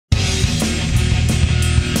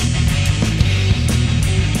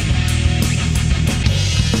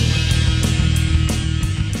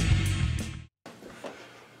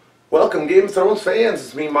Welcome, Game of Thrones fans.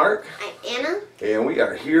 It's me, Mark. I'm Anna. And we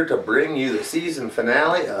are here to bring you the season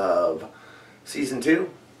finale of Season 2,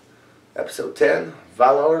 Episode 10,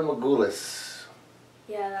 Valar and Morghulis.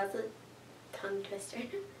 Yeah, that's a tongue twister.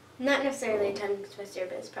 Not necessarily a tongue twister,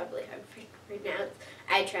 but it's probably hard to pronounce.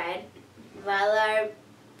 I tried. Valar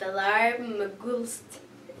Morghulis.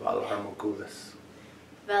 Valar Morghulis.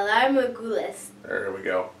 Valar Morghulis. There we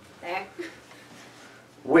go. There.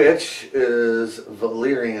 Which is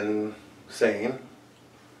Valyrian saying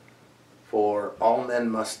for all men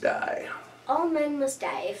must die. All men must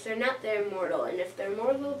die. If they're not, they're mortal. And if they're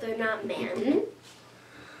mortal, they're not man.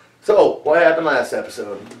 So, what happened last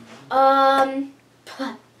episode?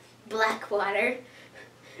 Blackwater.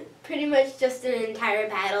 Pretty much just an entire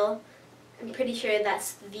battle. I'm pretty sure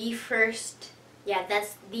that's the first,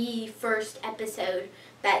 that's the first episode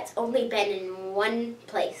that's only been in one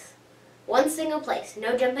place. One single place.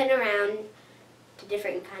 No jumping around to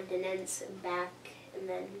different continents and back and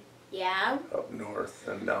then, Up north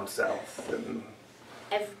and down south and...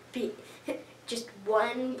 just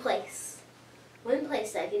one place. One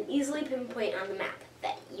place that I can easily pinpoint on the map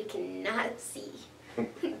that you cannot see.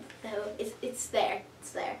 So it's there.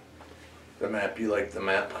 It's there. The map, you like the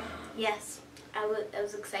map? Yes. I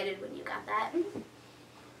was excited when you got that.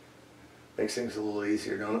 Makes things a little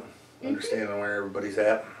easier, don't it? Understanding where everybody's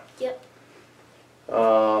at. Yep.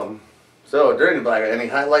 So during the any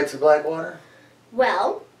highlights of Blackwater?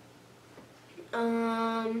 Well,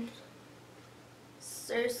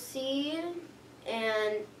 Cersei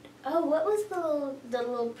and what was the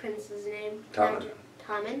little prince's name? Tommen.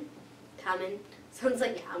 Tommen. Sounds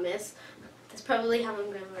like Thomas. That's probably how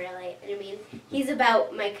I'm going to relate. I mean, he's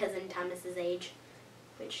about my cousin Thomas's age,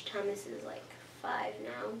 which Thomas is like 5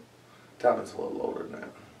 now. Tommen's a little older than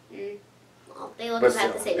that. Well, they look But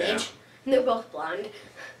about the still, same age. And they're both blonde.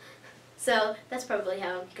 So that's probably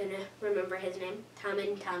how I'm going to remember his name.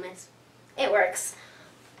 Tommen, Thomas. It works.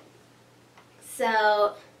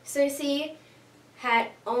 So Cersei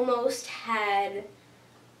had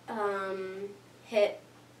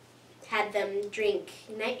them drink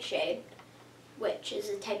nightshade, which is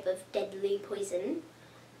a type of deadly poison.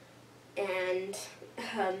 And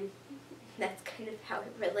that's kind of how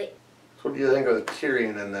it relates. So what do you think of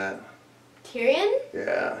Tyrion in that? Tyrion?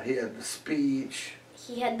 Yeah, he had the speech.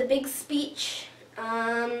 He had the big speech,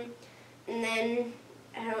 and then,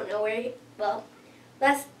 I don't know where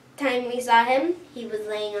last time we saw him, he was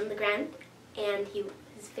laying on the ground, and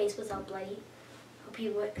his face was all bloody. Hope he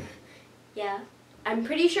would, I'm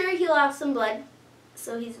pretty sure he lost some blood,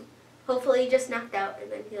 so he's hopefully just knocked out,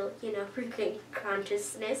 and then he'll, regain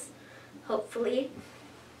consciousness, hopefully.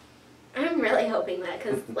 I'm really hoping that,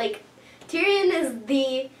 because, Tyrion is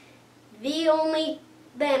the only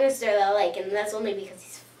Lannister that I like, and that's only because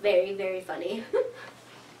he's very, very funny.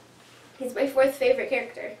 He's my 4th favorite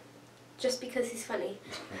character, just because he's funny.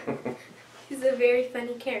 He's a very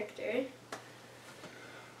funny character.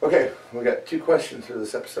 Okay, we got 2 questions for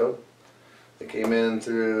this episode. They came in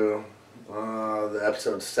through the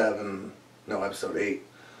episode 8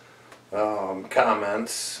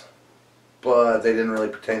 comments, but they didn't really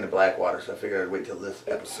pertain to Blackwater, so I figured I'd wait till this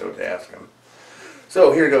episode to ask them.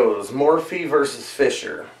 So here goes, Morphy versus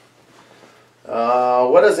Fisher.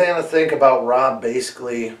 What does Anna think about Robb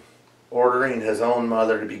basically ordering his own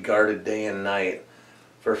mother to be guarded day and night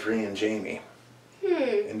for freeing Jaime?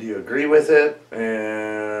 And do you agree with it?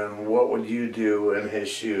 And what would you do in his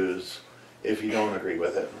shoes if you don't agree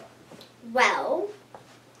with it? Well,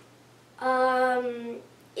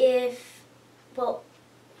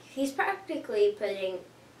 he's practically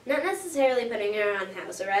not necessarily putting her on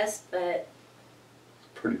house arrest, but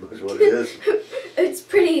Pretty much what it is. It's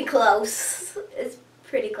pretty close. It's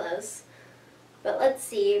pretty close. But let's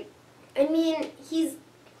see. I mean, he's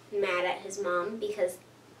mad at his mom because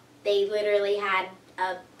they literally had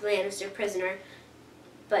a Lannister prisoner.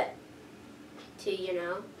 But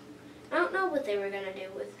I don't know what they were going to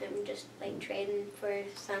do with him, just trading for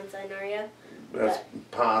Sansa and Arya. That's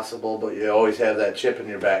possible, but you always have that chip in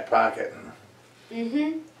your back pocket.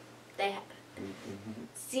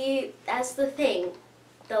 See, that's the thing.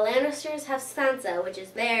 The Lannisters have Sansa, which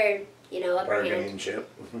is their, upper hand. Chip.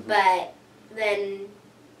 But then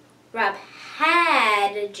Robb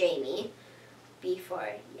had Jaime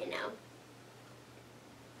before,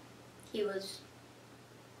 he was,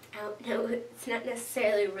 I don't know, it's not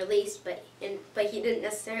necessarily released, but he didn't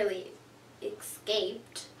necessarily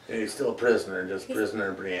escaped. Yeah, he's still a prisoner,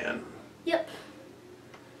 prisoner Brienne. Yep.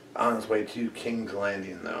 On his way to King's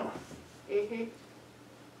Landing, though.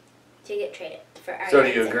 To get traded for Arya. So do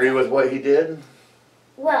you agree with what he did?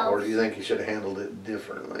 Well... Or do you think he should have handled it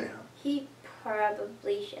differently? He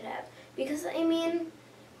probably should have. Because, I mean,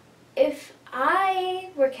 if I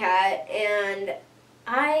were Cat and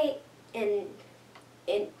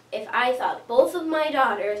if I thought both of my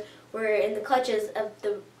daughters were in the clutches of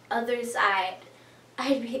the other side,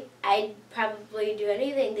 I'd probably do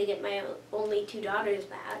anything to get my only 2 daughters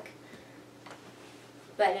back.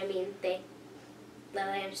 But I mean, the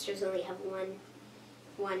Lannisters only have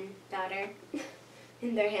one daughter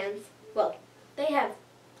in their hands. Well, they had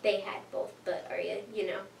both, but Arya,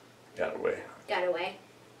 Got away. got away.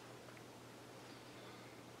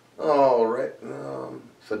 All right.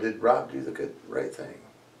 So did Rob do the right thing?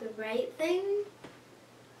 The right thing?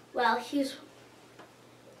 Well, he's.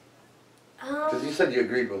 Because you said you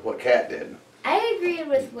agreed with what Kat did. I agreed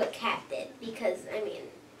with what Kat did because, I mean,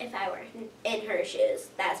 if I were in her shoes,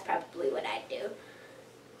 that's probably what I'd do.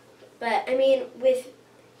 But, I mean,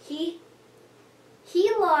 he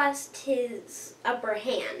lost his upper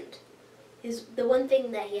hand. The one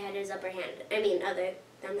thing that he had his upper hand. I mean, other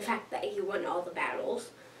than the fact that he won all the battles.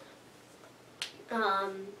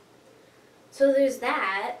 So there's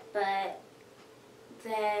that, but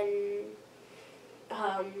then,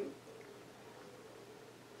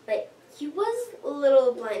 but he was a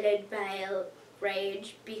little blinded by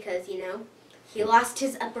rage because, he lost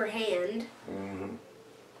his upper hand. Mm-hmm.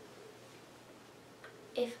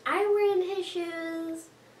 If I were in his shoes,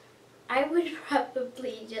 I would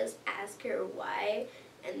probably just ask her why,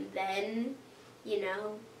 and then,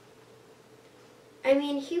 I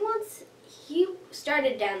mean, he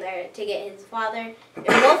started down there to get his father and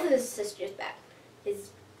both of his sisters back.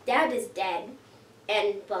 His dad is dead,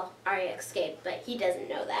 and, well, Arya escaped, but he doesn't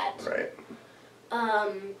know that. Right.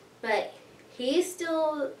 But he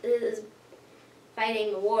still is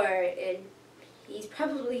fighting a war, and he's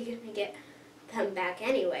probably going to get them back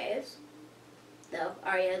anyways. Though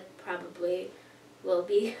Arya probably will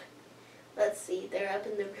be. Let's see, they're up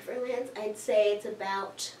in the Riverlands. I'd say it's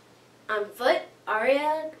about on foot,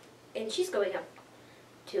 Arya, and she's going up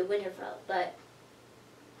to Winterfell,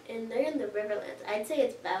 and they're in the Riverlands. I'd say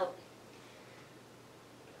it's about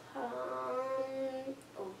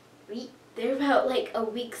they're about like a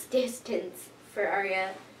week's distance for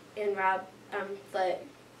Arya and Rob on foot.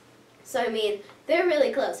 So I mean, they're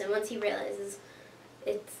really close, and once he realizes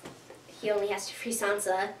he only has to free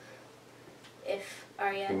Sansa if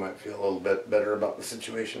Arya. He might feel a little bit better about the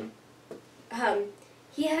situation.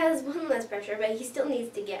 He has one less pressure, but he still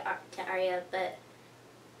needs to get to Arya. But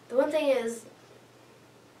the one thing is,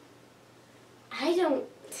 I don't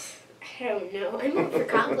know. I'm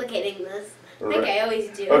overcomplicating this. I think I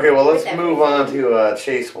always do. Okay, well, let's move on to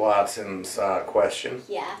Chase Watson's question.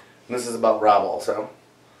 Yeah. And this is about Rob also.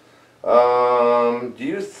 Do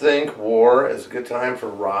you think war is a good time for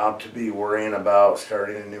Rob to be worrying about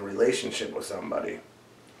starting a new relationship with somebody?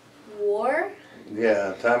 War?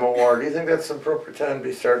 Yeah, time of war. Do you think that's the appropriate time to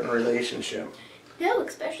be starting a relationship? No,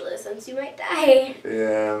 especially since you might die.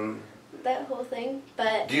 Yeah. That whole thing,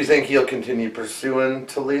 but... Do you think he'll continue pursuing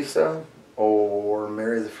Talisa or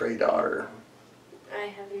marry the Frey daughter? I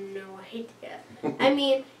have no idea. I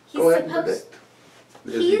mean, he's Go ahead and supposed... predict.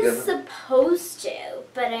 He's supposed to,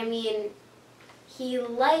 but I mean, he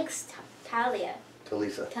likes Talisa.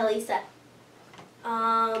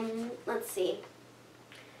 Let's see.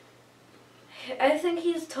 I think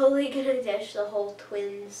he's totally gonna ditch the whole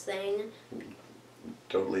twins thing.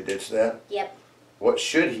 Totally ditch that? Yep. What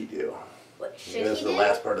should he do? What should he do? This is the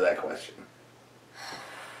last part of that question.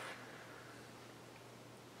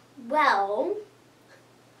 Well,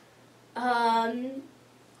 I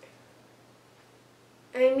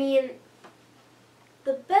mean,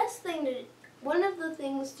 one of the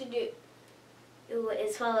things to do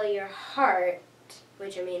is follow your heart,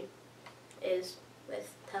 which I mean, is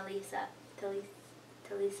with Talisa. There's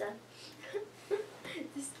too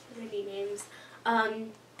many names.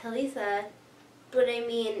 Talisa, but I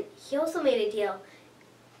mean, he also made a deal.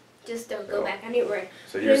 Just don't go back on your word.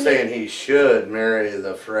 So you're saying he should marry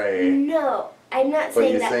the Frey? No, I'm not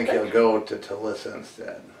saying that. But you think he'll go to Talisa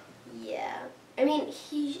instead? Yeah. I mean,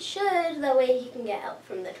 he should, that way he can get help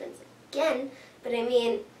from the twins again. But I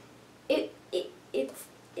mean, it's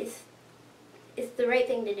the right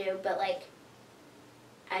thing to do. But like,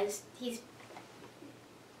 he's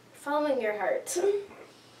following your heart.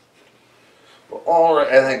 Well, all right.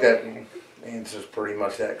 I think that answers pretty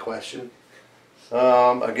much that question.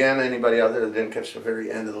 Again, anybody out there that didn't catch the very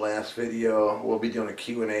end of the last video, we'll be doing a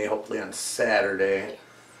Q&A hopefully on Saturday.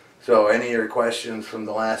 So any of your questions from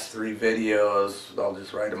the last 3 videos, I'll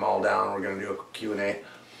just write them all down. We're going to do a Q&A.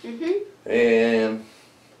 And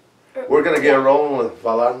we're going to get rolling with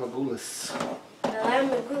Valar Morghulis. Valar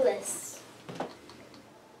Morghulis.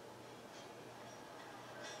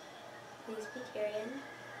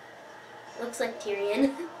 Looks like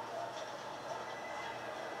Tyrion.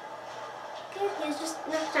 Okay, he was just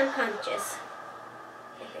knocked unconscious.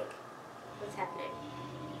 I think. What's happening?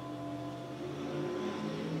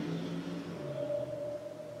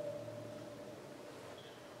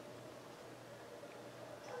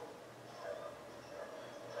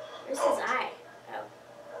 Where's his eye? Oh.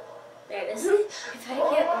 There it is. I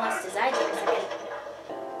thought he lost his eye for a second.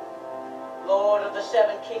 Lord of the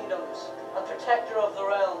Seven Kingdoms, and protector of the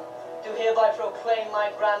realm, do hereby proclaim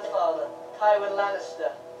my grandfather, Tywin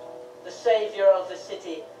Lannister, the savior of the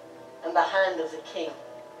city and the hand of the king.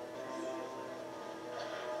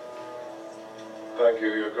 Thank you,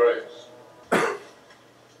 Your Grace.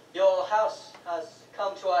 Your house has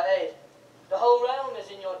come to our aid. The whole realm is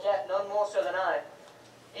in your debt, none more so than I.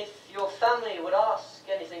 If your family would ask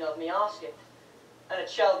anything of me, ask it, and it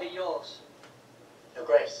shall be yours. Your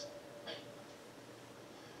Grace,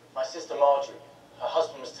 my sister Marjorie, her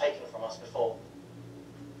husband was taken from us before.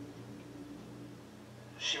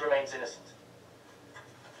 She remains innocent.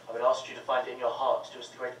 I would ask you to find it in your heart to do us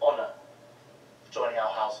the great honour of joining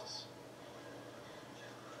our houses.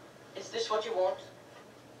 Is this what you want,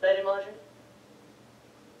 Lady Marjorie?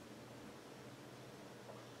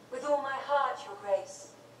 With all my heart, Your Grace.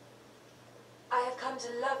 I have come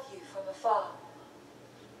to love you from afar.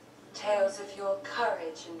 Tales of your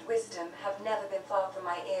courage and wisdom have never been far from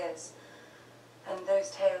my ears, and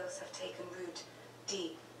those tales have taken root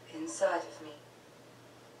deep inside of me.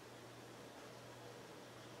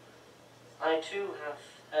 I too have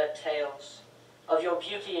heard tales of your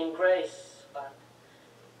beauty and grace, but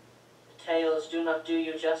the tales do not do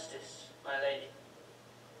you justice, my lady.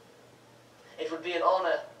 It would be an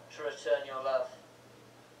honor to return your love,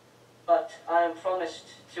 but I am promised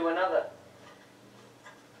to another.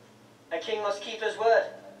 A king must keep his word.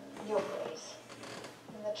 Your Grace,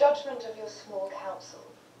 in the judgment of your small council,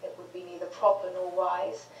 it would be neither proper nor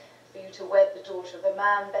wise for you to wed the daughter of a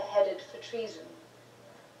man beheaded for treason,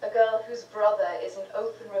 a girl whose brother is in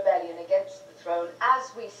open rebellion against the throne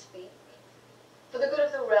as we speak. For the good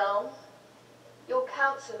of the realm, your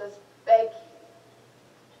councillors beg you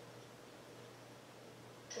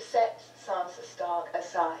to set Sansa Stark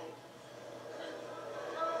aside.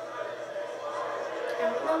 I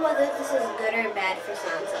don't know whether this is good or bad for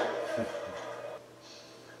Sansa.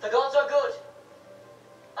 The gods are good.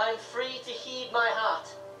 I am free to heed my heart.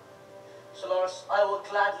 Dolores, I will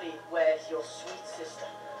gladly wed your sweet sister.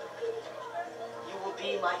 You will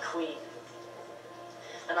be my queen.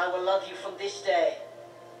 And I will love you from this day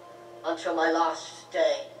until my last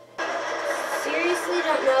day. Seriously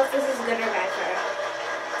don't know if this is good or bad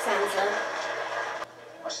for Sansa.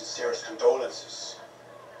 My sincerest condolences.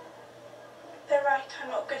 They're right, I'm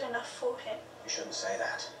not good enough for him. You shouldn't say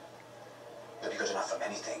that. You'll be good enough for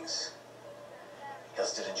many things. He'll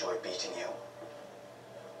still enjoy beating you.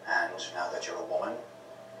 And now that you're a woman,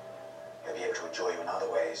 he'll be able to enjoy you in other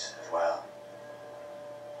ways as well.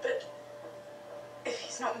 But if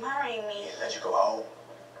he's not marrying me... He'll let you go home.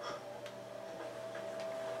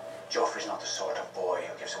 Joffrey's not the sort of boy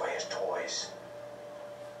who gives away his toys.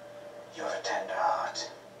 You have a tender heart.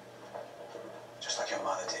 Just like your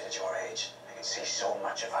mother did at your age. I can see so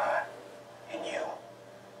much of her in you.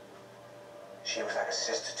 She was like a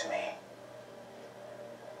sister to me.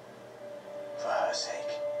 For her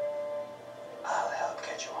sake, I'll help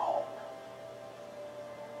get you home.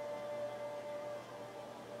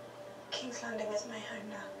 King's Landing is my home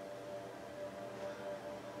now.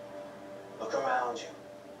 Look around you.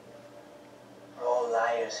 We're all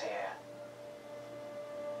liars here.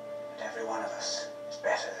 But every one of us is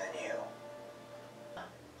better than you.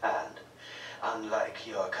 And, unlike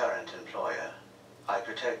your current employer, I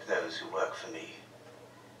protect those who work for me.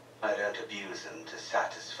 I don't abuse them to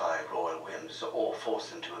satisfy royal whims or force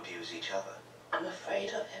them to abuse each other. I'm afraid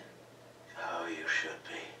of him. Oh, you should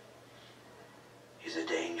be. He's a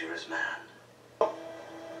dangerous man. 2,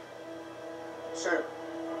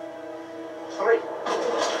 3.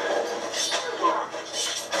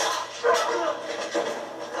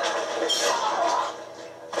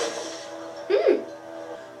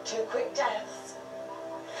 Two quick deaths.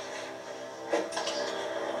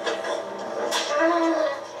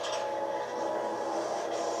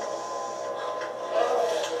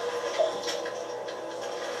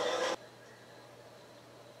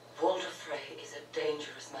 Walder Frey is a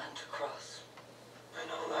dangerous man to cross. I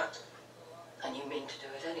know that. And you mean to do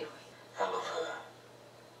it anyway. I love her.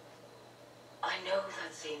 I know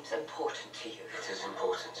that seems important to you. It is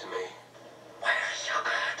important to me. Where is your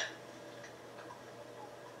God?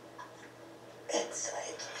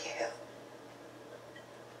 Inside you.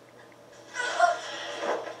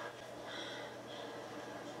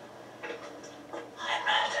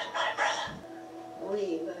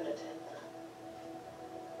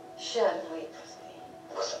 shared and weep with me.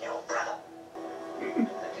 He wasn't your brother.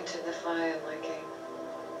 Look into the fire, my king.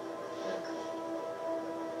 Look.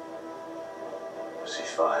 I see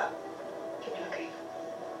fire. Keep looking.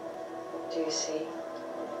 Do you see?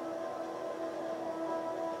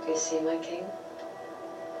 Do you see, my king?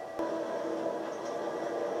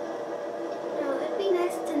 Well, it'd be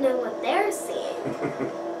nice to know what they're seeing.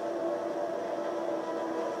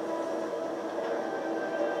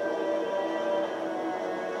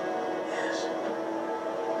 Yes.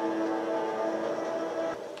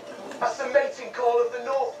 That's the mating call of the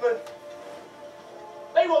Northmen.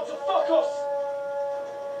 They want to fuck us.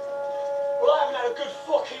 Well, I haven't had a good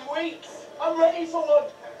fucking week. I'm ready for one.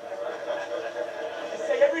 They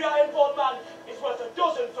say every iron-born man is worth a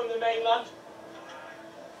dozen from the mainland.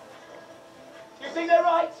 You think they're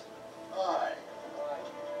right? Aye.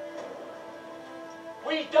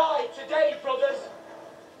 We died today, brothers.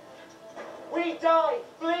 We died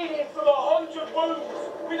bleeding from 100 wounds,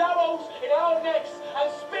 with arrows in our necks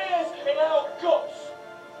and spears in our guts.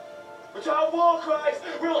 But our war cries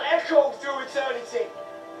will echo through eternity.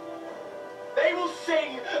 They will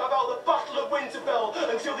sing about the Battle of Winterfell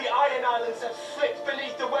until the Iron Islands have slipped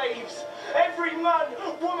beneath the waves. Every man,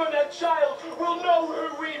 woman and child will know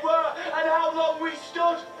who we were and how long we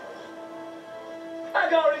stood.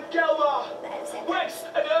 Agar and Gelmar, Wex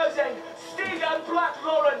and Urzeng, Stig and Black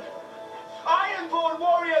Lauren. Ironborn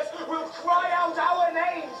warriors will cry out our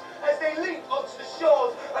names as they leap onto the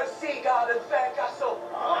shores of Seaguard and Faircastle.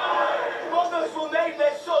 Mothers will name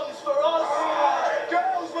their sons for us.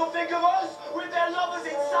 Girls will think of us with their lovers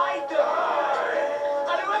inside them.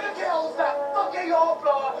 And whoever kills that fucking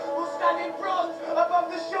hornblower will stand in bronze above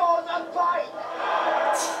the shores and fight.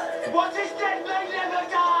 What is dead may never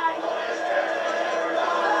die.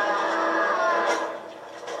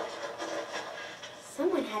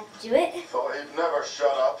 Someone had to do it. Thought he'd never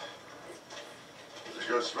shut up. It was a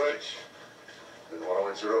good speech. Didn't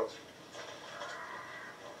want to interrupt.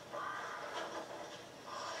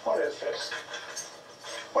 What is this?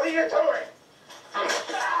 What are you doing?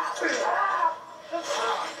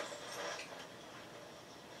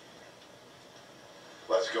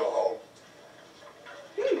 Let's go home.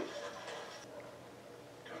 Don't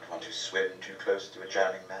want to swim too close to a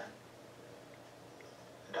drowning man.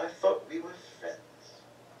 And I thought we were friends.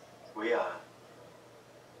 We are.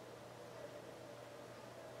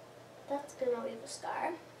 That's gonna leave a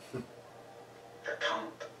scar. I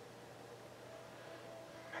can't.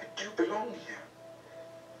 I do belong here.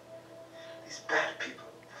 These bad people.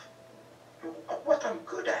 What I'm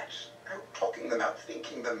good at. Talking them out,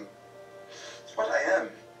 thinking them. It's what I am.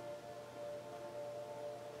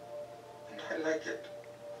 And I like it.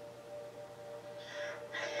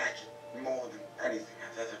 I like it more than anything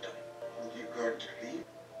I've ever done. And you going to leave?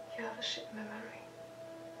 You have a ship memory.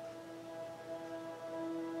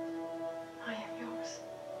 I am yours,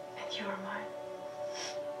 and you are mine.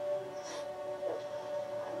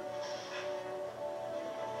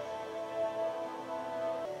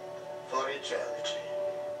 For eternity.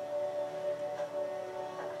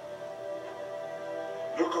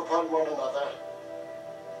 Look upon one another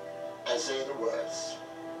and say the words.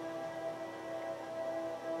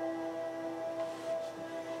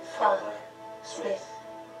 Father, smith,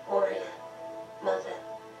 warrior, mother,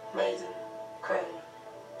 maiden, crone,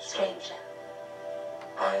 stranger.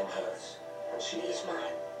 I am hers, and she is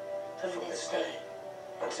mine, from this day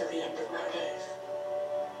until the end of my days.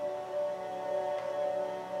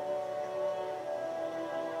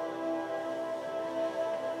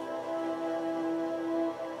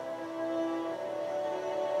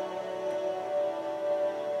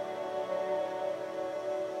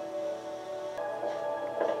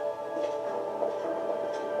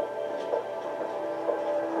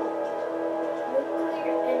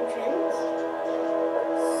 Nuclear entrance.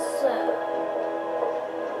 So.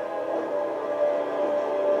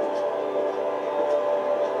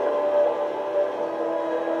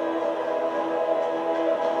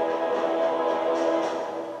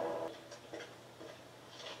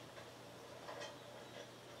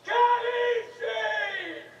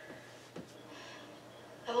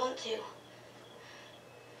 I want to.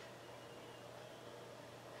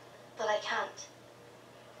 But I can't.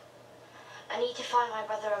 I need to find my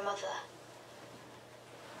brother and mother.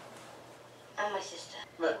 And my sister.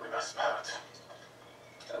 Then we must part.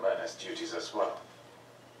 A man has duties as well.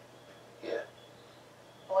 Here,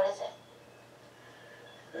 What is it?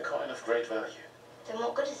 a coin of great value. Then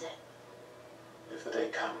what good is it? If the day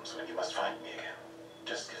comes when you must find me again,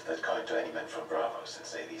 just give that coin to any man from Bravos and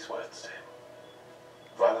say these words to him.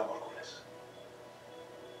 Valar Morghulis.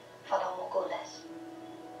 Valar Morghulis.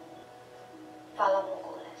 Valar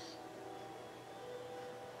Morghulis.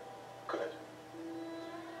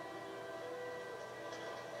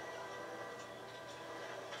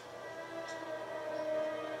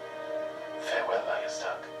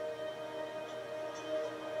 stuck.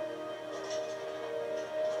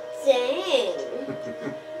 Dang.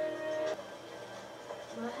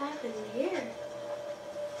 What happened here?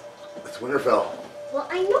 It's Winterfell. Well,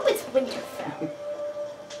 I know it's Winterfell.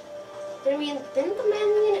 But I mean, didn't the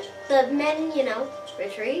men,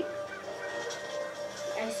 retreat?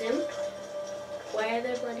 I assume. Why are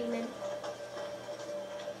there bloody men?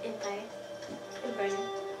 In fire. In burning.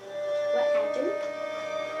 What happened?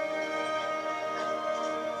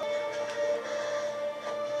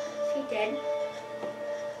 Is he dead?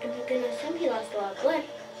 I'm gonna assume he lost a lot of blood.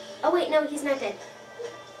 Oh wait, no, he's not dead.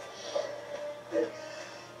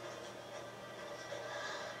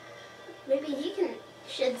 Maybe he can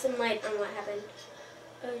shed some light on what happened.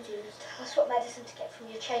 Oh jeez. Tell us what medicine to get from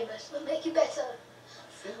your chambers. It'll make you better.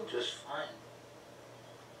 I feel just fine.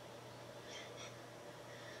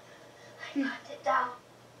 I burned it down.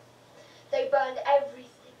 They burned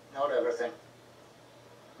everything. Not everything.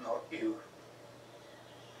 Not you.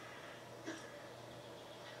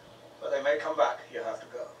 But they may come back. You have to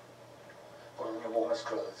go. Put on your warmest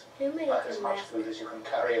clothes. Who made Pack him as much laugh? food as you can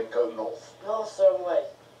carry and go north. North or away?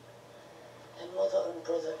 And mother and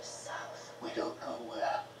brother is south. We don't know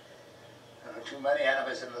where. There are too many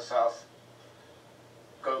enemies in the south.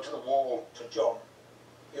 Go to the wall, to John.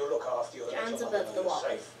 He'll look after you. John's until above Mother the knows wall.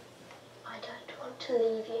 you're safe. I don't want to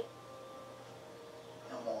leave you.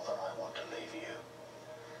 No more than I want to leave you.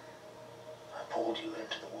 I pulled you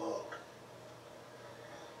into the world.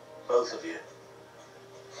 Both of you.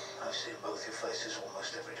 I've seen both your faces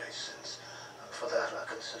almost every day since, and for that I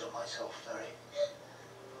consider myself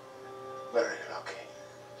very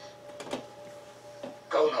lucky.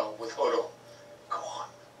 Go now with Horo. Go on.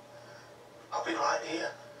 I'll be right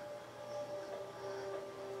here.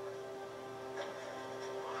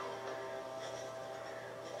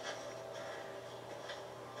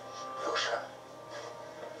 Lucia,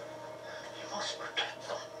 you must protect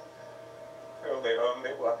them. You're the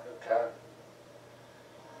only one who can.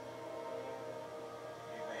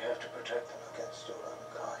 You may have to protect them against your own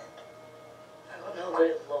kind. I've got no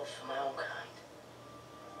great love for my own kind.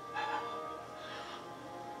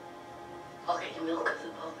 I'll get you milk of the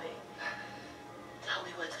poppy. Tell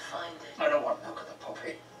me where to find it. I don't want milk of the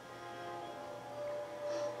poppy.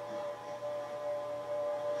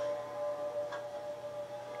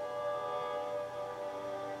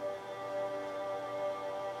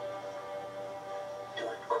 Do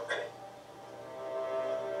it quickly.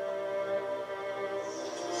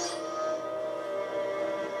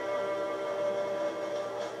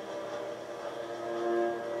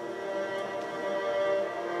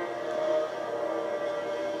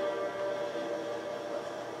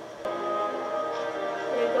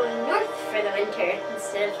 They're going north for the winter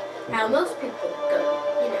instead of how most people go,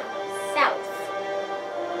 south.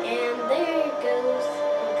 And there it goes.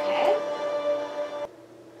 Okay.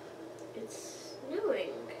 It's snowing.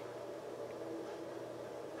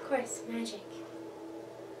 Of course, magic.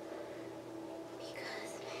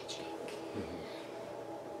 Because magic.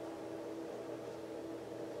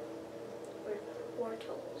 Or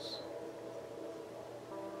portals.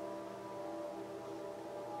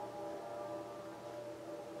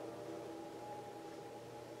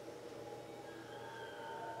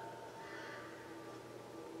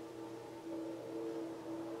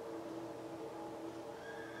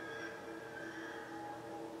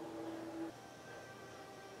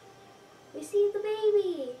 We see the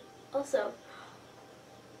baby. Also,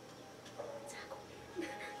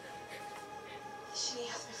 Shini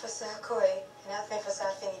hath me for Sakoi, and hath me for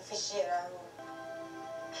Safini Fishira.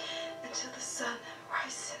 Until the sun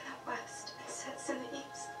rises in the west and sets in the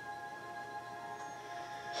east.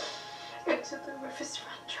 Until the rivers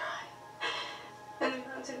run dry, and the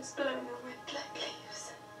mountains blow in the wind like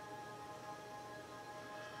leaves.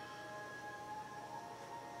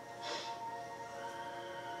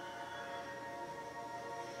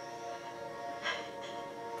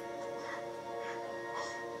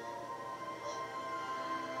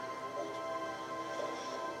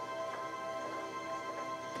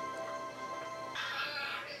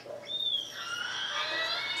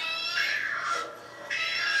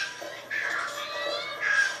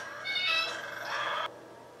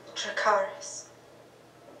 Dracarys,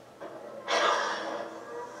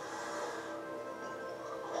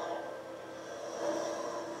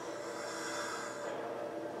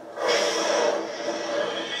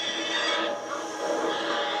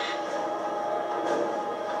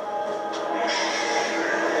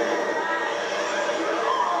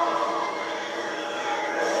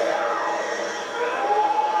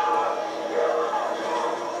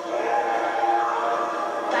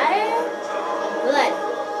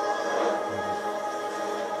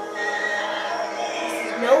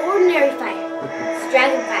 ordinary fire. It's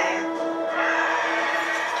dragon fire.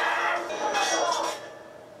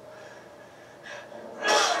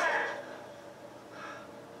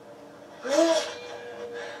 We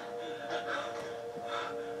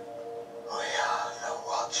are the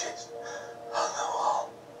watchers on the wall.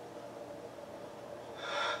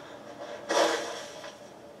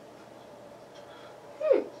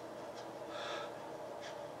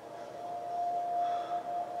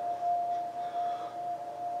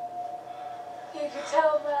 You could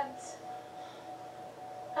tell, Mance.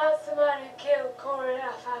 That's the man who killed Cora and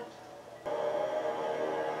Afan.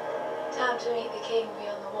 Time to meet the king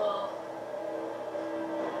beyond the wall.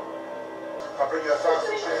 I'll bring you a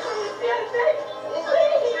thousand shares. It's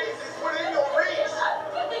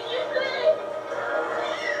within your reach.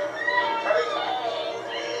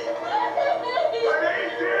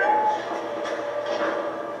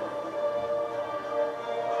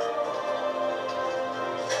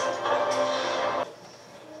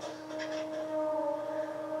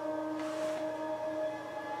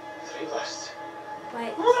 Three blasts.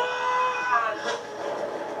 Right.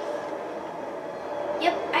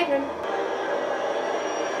 Yep, I run.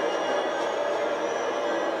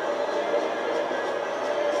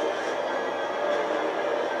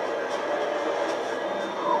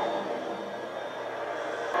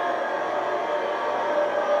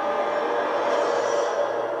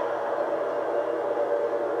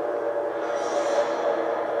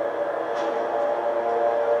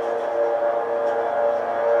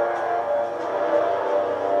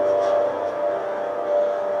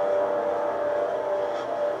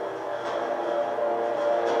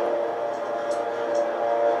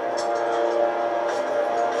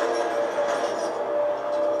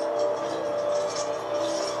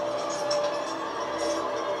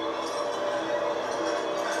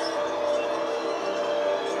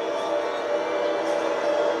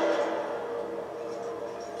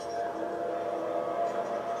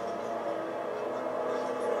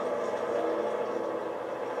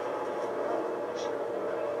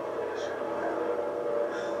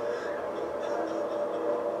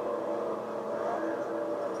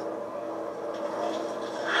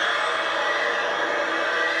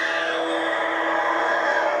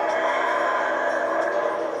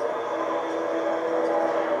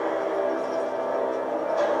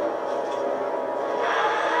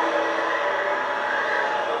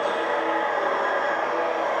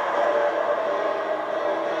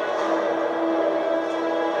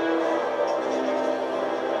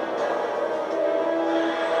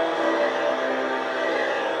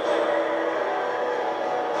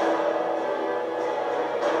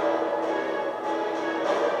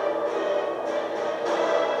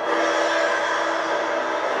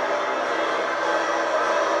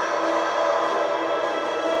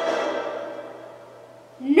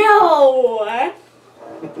 No!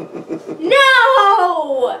 No!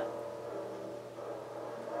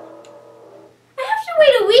 I have to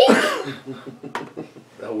wait a week?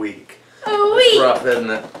 A week. A week! It's rough, isn't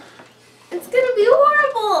it? It's gonna be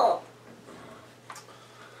horrible!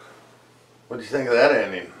 What do you think of that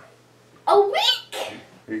ending? A week?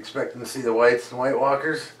 Are you expecting to see the Whites and White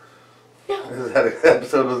Walkers? No. Is that how the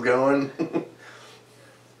episode was going?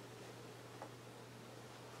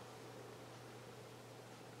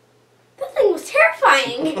 That thing was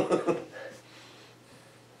terrifying!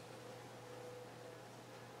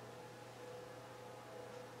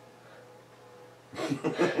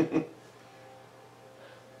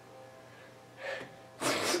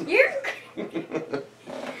 You're...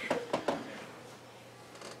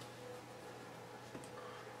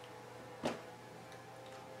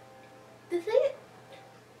 The thing...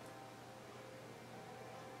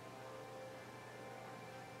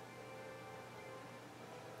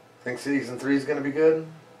 Think season 3 is going to be good?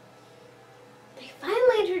 They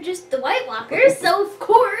finally introduced the White Walkers, so of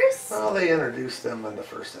course... Well, they introduced them in the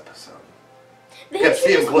first episode. They You got to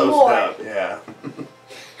see them introduced close more. up, yeah.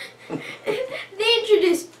 They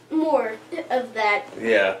introduced more of that.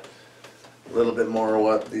 Yeah. A little bit more of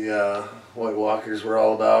what the White Walkers were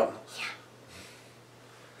all about.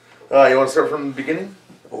 Yeah. You want to start from the beginning?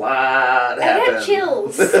 A lot I happened. have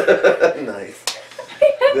chills. Nice.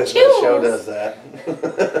 I have This chills. show does that.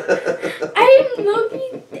 I'm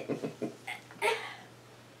looking...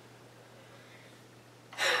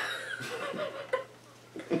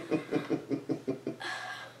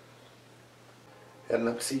 Heading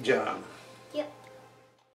up to see John.